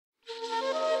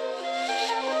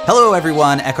Hello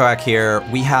everyone, echohack here.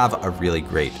 We have a really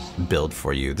great build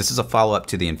for you. This is a follow-up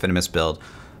to the Infinimist build.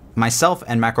 Myself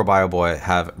and Macroll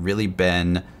have really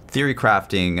been theory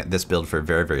crafting this build for a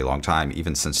very, very long time,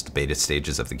 even since the beta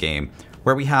stages of the game,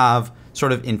 where we have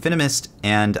sort of Infinimist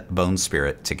and Bone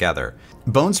Spirit together.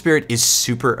 Bone Spirit is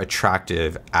super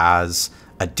attractive as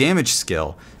a damage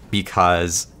skill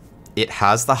because it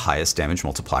has the highest damage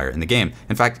multiplier in the game.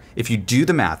 In fact, if you do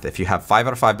the math, if you have 5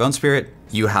 out of 5 Bone Spirit,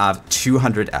 you have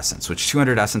 200 Essence, which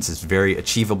 200 Essence is very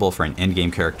achievable for an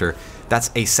endgame character. That's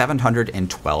a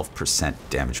 712%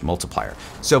 damage multiplier.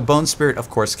 So Bone Spirit, of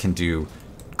course, can do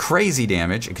crazy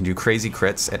damage. It can do crazy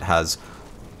crits. It has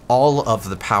all of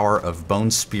the power of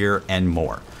Bone Spear and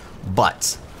more.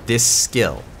 But this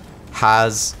skill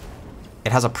has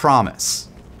a promise,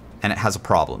 and it has a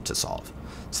problem to solve.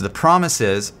 So the promise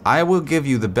is, I will give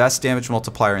you the best damage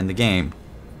multiplier in the game,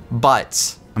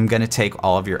 but I'm going to take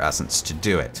all of your essence to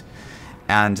do it.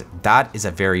 And that is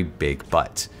a very big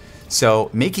but. So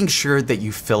making sure that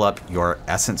you fill up your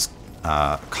essence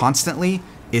constantly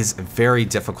is very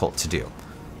difficult to do.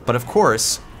 But of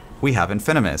course, we have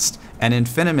Infinimist, and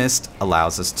Infinimist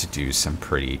allows us to do some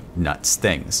pretty nuts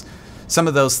things. Some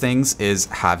of those things is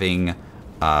having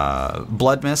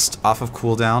Blood Mist off of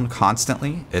cooldown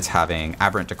constantly. It's having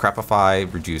Aberrant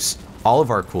Decrepify reduce all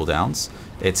of our cooldowns.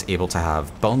 It's able to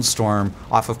have Bone Storm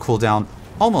off of cooldown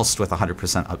almost with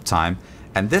 100% uptime.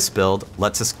 And this build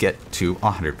lets us get to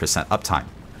 100% uptime.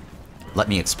 Let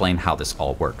me explain how this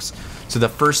all works. So the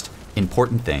first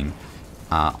important thing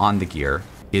on the gear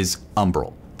is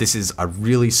Umbral. This is a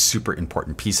really super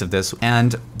important piece of this.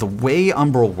 And the way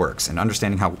Umbral works and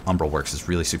understanding how Umbral works is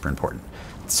really super important.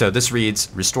 So this reads,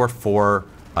 restore 4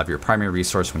 of your primary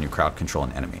resource when you crowd control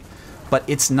an enemy. But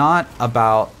it's not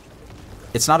about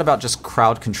just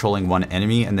crowd controlling one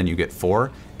enemy and then you get 4.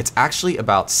 It's actually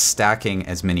about stacking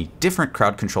as many different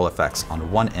crowd control effects on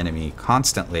one enemy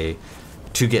constantly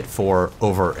to get 4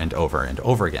 over and over and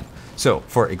over again. So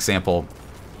for example,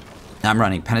 I'm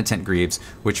running Penitent Greaves,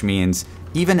 which means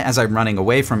even as I'm running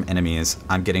away from enemies,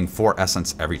 I'm getting 4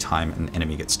 essence every time an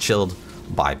enemy gets chilled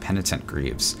by Penitent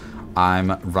Greaves.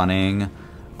 I'm running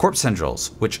Corpse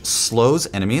Tendrils, which slows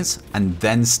enemies and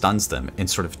then stuns them in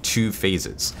sort of 2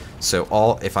 phases.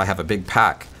 So if I have a big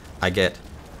pack, I get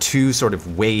 2 sort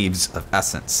of waves of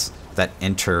essence that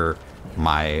enter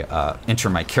my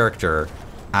character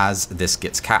as this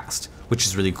gets cast, which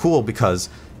is really cool because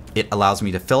it allows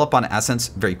me to fill up on essence,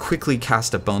 very quickly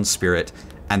cast a Bone Spirit,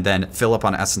 and then fill up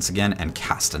on essence again and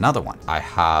cast another one. I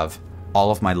have all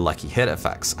of my lucky hit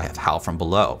effects. I have Howl from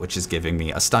Below, which is giving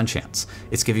me a stun chance.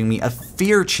 It's giving me a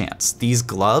fear chance. These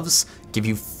gloves give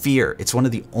you fear. It's one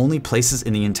of the only places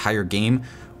in the entire game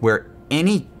where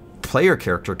any player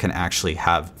character can actually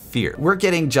have fear. We're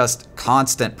getting just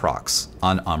constant procs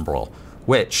on Umbral,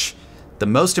 which the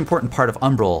most important part of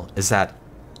Umbral is that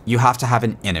you have to have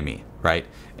an enemy, right?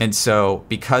 And so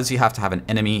because you have to have an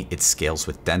enemy, it scales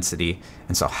with density.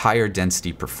 And so higher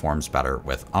density performs better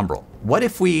with Umbral. What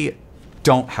if we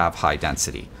don't have high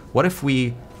density? What if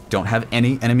we don't have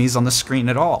any enemies on the screen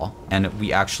at all and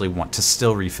we actually want to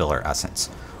still refill our essence?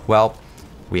 Well,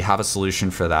 we have a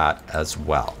solution for that as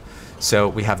well. So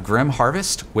we have Grim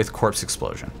Harvest with Corpse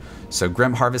Explosion. So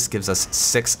Grim Harvest gives us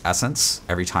 6 essence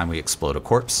every time we explode a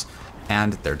corpse,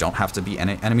 and there don't have to be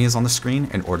any enemies on the screen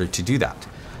in order to do that.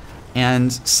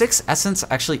 And 6 essence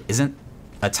actually isn't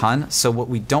a ton, so what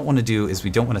we don't want to do is we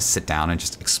don't want to sit down and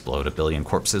just explode a billion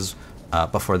corpses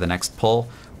before the next pull.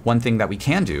 One thing that we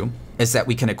can do is that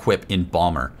we can equip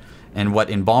Embalmer. And what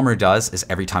Embalmer does is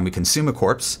every time we consume a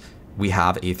corpse, we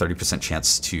have a 30%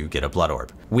 chance to get a blood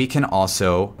orb. We can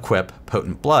also equip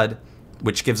Potent Blood,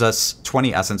 which gives us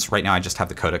 20 essence. Right now I just have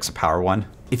the Codex of Power one.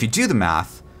 If you do the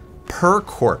math, per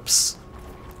corpse,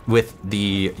 with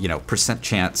the percent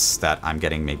chance that I'm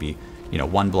getting maybe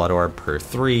 1 blood orb per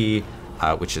 3,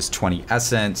 which is 20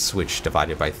 essence, which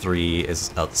divided by 3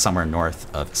 is somewhere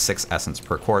north of 6 essence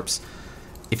per corpse.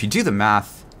 If you do the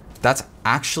math, that's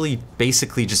actually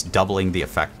basically just doubling the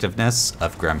effectiveness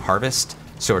of Grim Harvest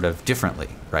sort of differently,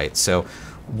 right? So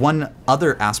one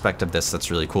other aspect of this that's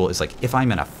really cool is like if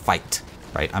I'm in a fight,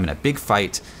 right? I'm in a big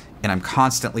fight and I'm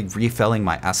constantly refilling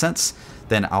my essence,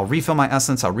 then I'll refill my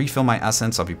essence, I'll refill my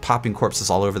essence, I'll be popping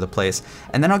corpses all over the place,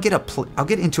 and then I'll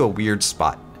get into a weird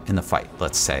spot in the fight.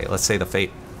 Let's say the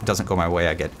fate doesn't go my way,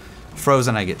 I get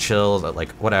frozen, I get chilled,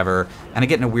 like whatever, and I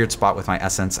get in a weird spot with my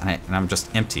essence and I'm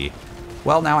just empty.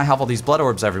 Well, now I have all these blood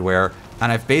orbs everywhere,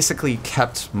 and I've basically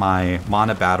kept my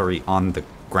mana battery on the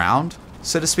ground,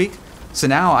 so to speak. So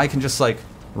now I can just like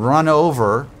run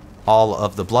over all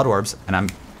of the blood orbs and I'm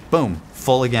boom,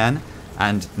 full again.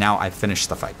 And now I finished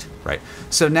the fight, right?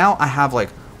 So now I have like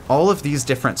all of these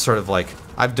different sort of like,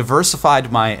 I've diversified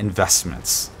my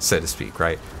investments, so to speak,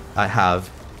 right? I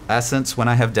have essence when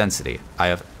I have density. I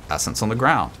have essence on the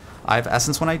ground. I have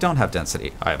essence when I don't have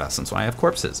density. I have essence when I have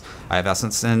corpses. I have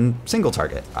essence in single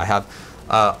target. I have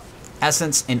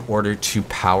essence in order to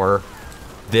power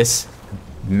this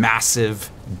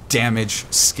massive damage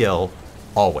skill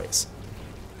always.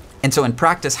 And so in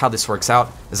practice, how this works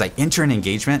out is I enter an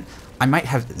engagement. I might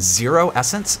have 0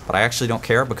 essence, but I actually don't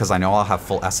care because I know I'll have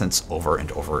full essence over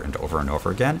and over and over and over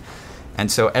again.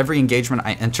 And so every engagement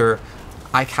I enter,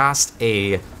 I cast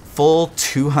a full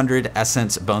 200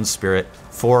 essence Bone Spirit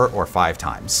 4 or 5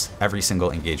 times every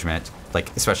single engagement,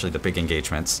 like especially the big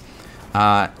engagements.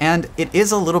 And it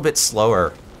is a little bit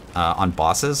slower on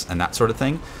bosses and that sort of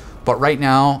thing. But right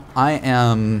now I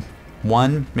am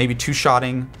 1, maybe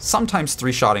 2-shotting, sometimes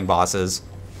 3-shotting bosses.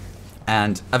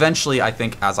 And eventually, I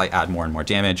think as I add more and more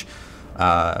damage,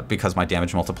 because my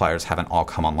damage multipliers haven't all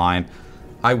come online,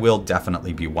 I will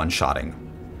definitely be one-shotting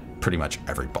pretty much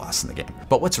every boss in the game.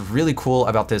 But what's really cool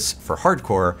about this for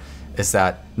hardcore is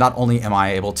that not only am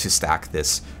I able to stack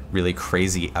this really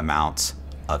crazy amount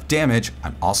of damage,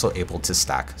 I'm also able to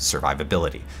stack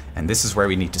survivability. And this is where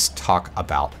we need to talk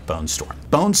about Bone Storm.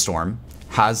 Bone Storm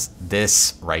has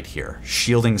this right here,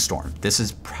 Shielding Storm. This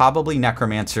is probably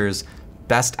Necromancer's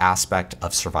best aspect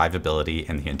of survivability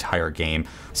in the entire game.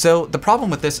 So the problem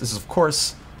with this is, of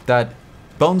course, that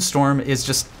Bone Storm is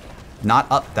just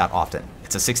not up that often.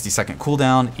 It's a 60-second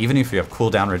cooldown. Even if you have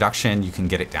cooldown reduction, you can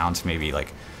get it down to maybe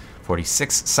like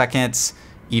 46 seconds.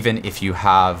 Even if you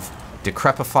have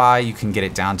Decrepify, you can get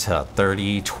it down to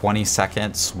 30, 20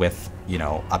 seconds with, you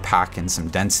know, a pack and some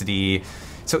density.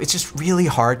 So it's just really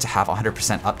hard to have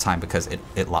 100% uptime because it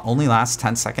only lasts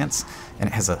 10 seconds and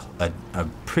it has a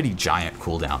pretty giant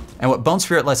cooldown. And what Bone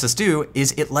Spirit lets us do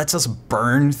is it lets us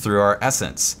burn through our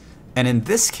essence. And in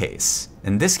this case,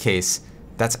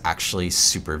 that's actually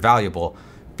super valuable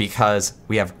because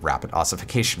we have rapid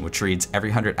ossification, which reads every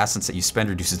 100 essence that you spend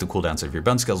reduces the cooldowns of your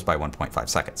bone skills by 1.5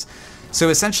 seconds. So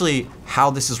essentially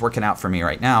how this is working out for me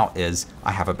right now is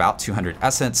I have about 200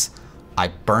 essence. I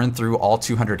burn through all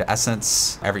 200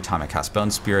 essence every time I cast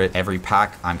Bone Spirit. Every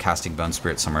pack, I'm casting Bone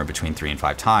Spirit somewhere between 3 and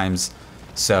 5 times.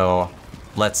 So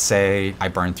let's say I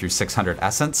burn through 600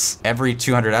 essence. Every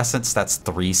 200 essence, that's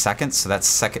 3 seconds. So that's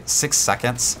 6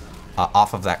 seconds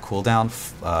off of that cooldown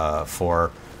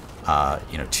for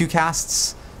 2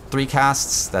 casts, 3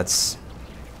 casts, that's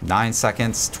 9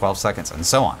 seconds, 12 seconds, and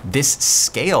so on. This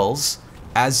scales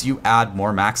as you add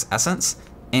more max essence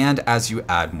and as you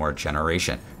add more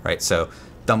generation, right? So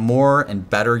the more and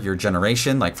better your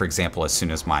generation, like for example, as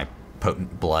soon as my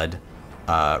Potent Blood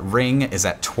ring is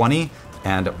at 20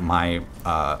 and my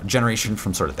generation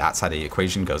from sort of that side of the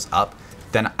equation goes up,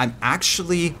 then I'm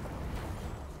actually,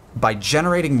 by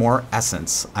generating more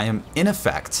essence, I am in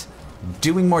effect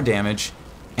doing more damage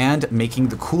and making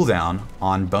the cooldown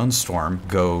on Bone Storm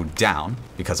go down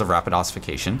because of rapid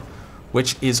ossification,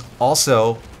 which is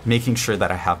also making sure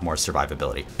that I have more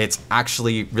survivability. It's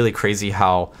actually really crazy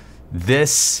how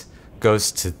this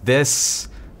goes to this,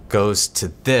 goes to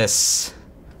this,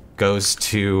 goes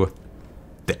to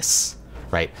this,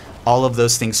 right? All of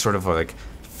those things sort of like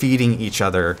feeding each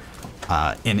other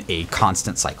in a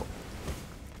constant cycle.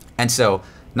 And so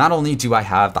not only do I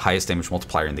have the highest damage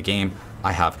multiplier in the game,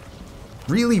 I have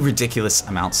really ridiculous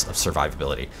amounts of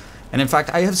survivability. And in fact,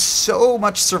 I have so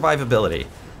much survivability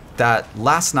that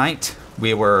last night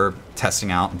we were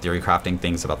testing out and theory crafting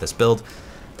things about this build.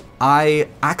 I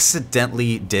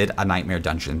accidentally did a Nightmare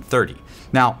Dungeon 30.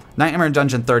 Now, Nightmare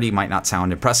Dungeon 30 might not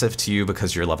sound impressive to you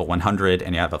because you're level 100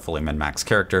 and you have a fully min-max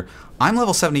character. I'm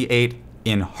level 78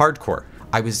 in hardcore.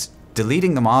 I was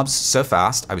deleting the mobs so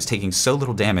fast, I was taking so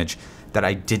little damage that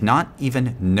I did not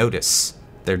even notice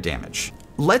their damage.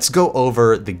 Let's go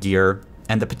over the gear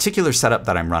and the particular setup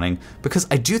that I'm running, because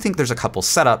I do think there's a couple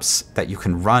setups that you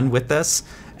can run with this,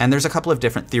 and there's a couple of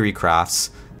different theory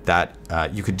crafts that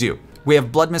you could do. We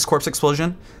have Blood Mist Corpse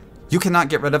Explosion. You cannot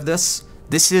get rid of this.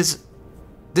 This is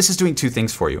doing 2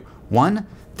 things for you. 1,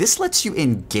 this lets you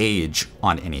engage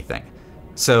on anything.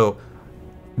 So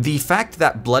the fact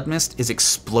that Blood Mist is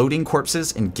exploding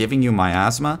corpses and giving you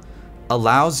miasma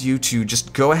allows you to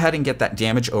just go ahead and get that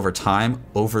damage over time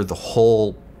over the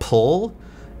whole pull,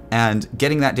 and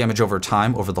getting that damage over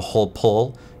time over the whole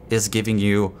pull is giving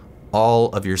you all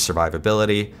of your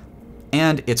survivability,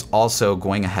 and it's also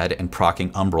going ahead and proccing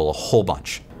Umbral a whole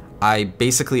bunch. I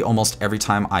basically almost every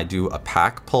time I do a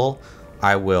pack pull,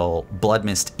 I will Blood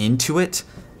Mist into it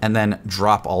and then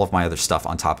drop all of my other stuff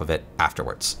on top of it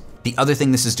afterwards. The other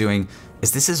thing this is doing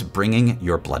is this is bringing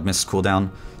your Blood Mist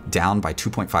cooldown down by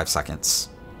 2.5 seconds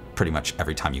pretty much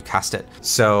every time you cast it.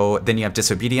 So then you have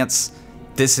Disobedience.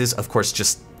 This is, of course,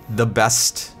 just the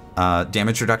best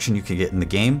damage reduction you can get in the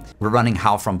game. We're running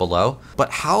Howl from Below,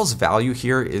 but Howl's value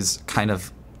here is kind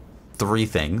of three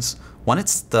things. One,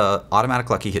 it's the automatic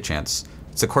lucky hit chance.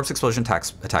 It's the corpse explosion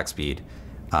attack speed.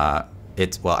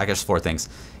 It's, well, I guess four things.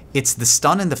 It's the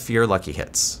stun and the fear lucky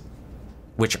hits,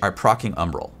 which are proccing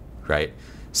Umbral, right?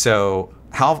 So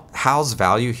Howl's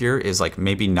value here is like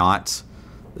maybe not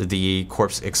the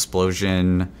corpse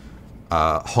explosion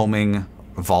homing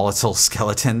volatile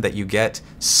skeleton that you get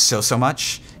so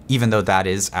much, even though that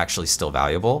is actually still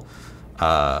valuable.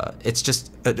 It's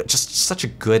just such a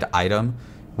good item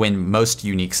when most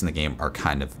uniques in the game are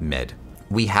kind of mid.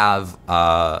 We have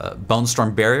Bone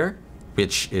Storm Barrier,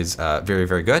 which is very,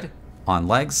 very good on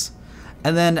legs.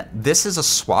 And then this is a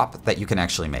swap that you can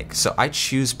actually make. So I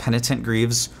choose Penitent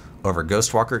Greaves over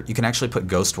Ghostwalker. You can actually put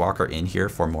Ghostwalker in here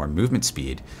for more movement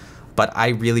speed. But I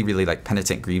really, really like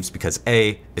Penitent Greaves because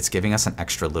A, it's giving us an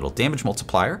extra little damage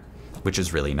multiplier, which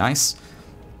is really nice.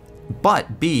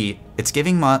 But B, it's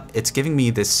giving me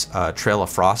this Trail of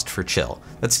Frost for chill.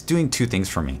 That's doing two things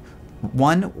for me.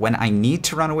 One, when I need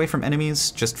to run away from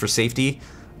enemies just for safety,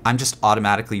 I'm just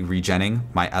automatically regenning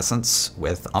my essence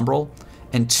with Umbral.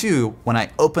 And two, when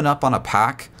I open up on a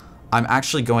pack, I'm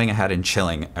actually going ahead and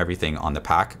chilling everything on the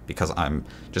pack because I'm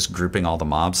just grouping all the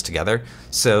mobs together.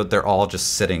 So they're all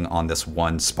just sitting on this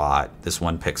one spot, this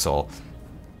one pixel,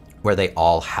 where they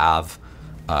all have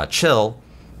chill,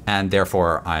 and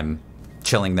therefore I'm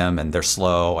chilling them and they're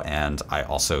slow, and I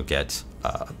also get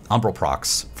Umbral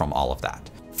procs from all of that.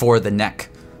 For the neck,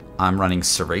 I'm running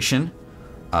Serration.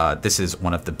 This is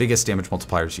one of the biggest damage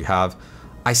multipliers you have.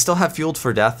 I still have Fueled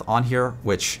for Death on here,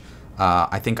 which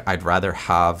I think I'd rather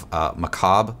have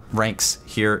Macabre ranks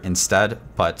here instead,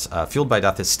 but Fueled by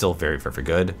Death is still very, very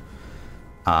good.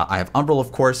 I have Umbral,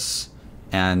 of course,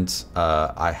 and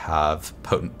I have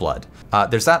Potent Blood.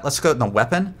 There's that. Let's go to the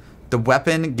weapon. The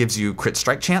weapon gives you crit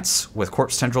strike chance with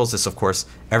Corpse Tendrils. This, of course,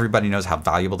 everybody knows how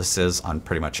valuable this is on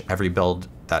pretty much every build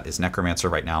that is Necromancer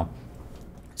right now.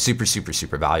 Super, super,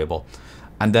 super valuable.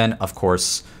 And then, of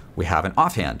course, we have an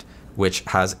offhand, which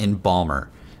has Embalmer.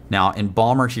 Now,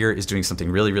 Embalmer here is doing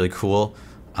something really, really cool.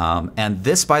 And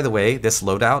this, by the way, this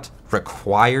loadout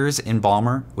requires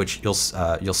Embalmer, which you'll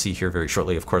see here very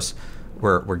shortly. Of course,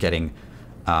 we're getting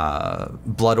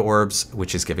Blood Orbs,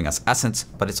 which is giving us Essence,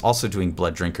 but it's also doing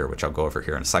Blood Drinker, which I'll go over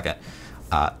here in a second.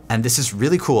 And this is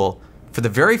really cool. For the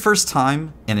very first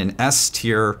time in an S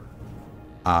tier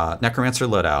Necromancer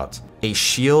loadout, a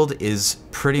shield is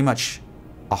pretty much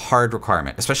a hard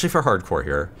requirement, especially for hardcore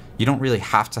here. You don't really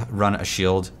have to run a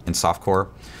shield in softcore.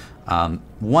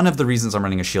 One of the reasons I'm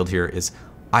running a shield here is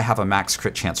I have a max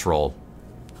crit chance roll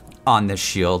on this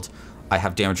shield. I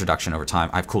have damage reduction over time.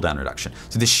 I have cooldown reduction.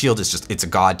 So this shield is just, it's a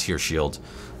god tier shield.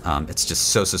 It's just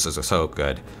so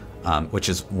good, which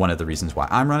is one of the reasons why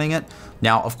I'm running it.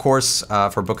 Now, of course,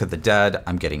 for Book of the Dead,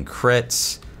 I'm getting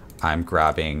crits. I'm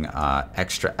grabbing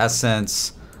extra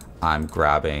essence. I'm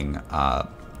grabbing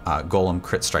Golem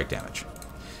crit strike damage.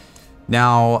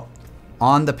 Now,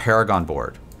 on the Paragon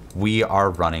board, we are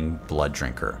running Blood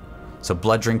Drinker. So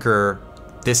Blood Drinker,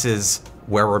 this is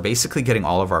where we're basically getting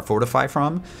all of our Fortify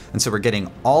from. And so we're getting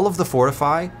all of the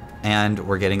Fortify, and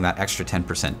we're getting that extra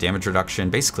 10% damage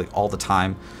reduction basically all the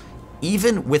time.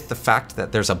 Even with the fact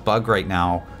that there's a bug right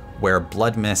now where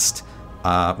Blood Mist,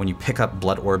 when you pick up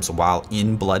Blood Orbs while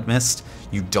in Blood Mist,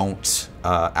 you don't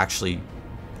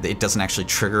it doesn't actually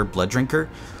trigger Blood Drinker.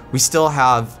 We still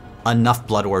have enough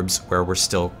Blood Orbs where we're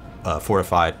still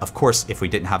fortified. Of course, if we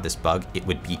didn't have this bug, it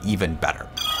would be even better.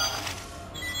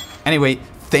 Anyway,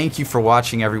 thank you for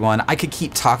watching, everyone. I could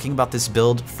keep talking about this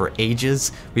build for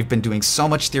ages. We've been doing so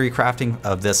much theory crafting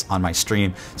of this on my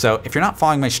stream. So if you're not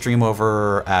following my stream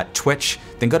over at Twitch,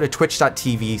 then go to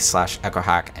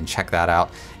twitch.tv/echohack and check that out.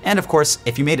 And of course,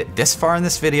 if you made it this far in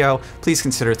this video, please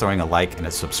consider throwing a like and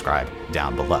a subscribe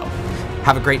down below.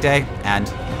 Have a great day,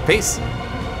 and peace.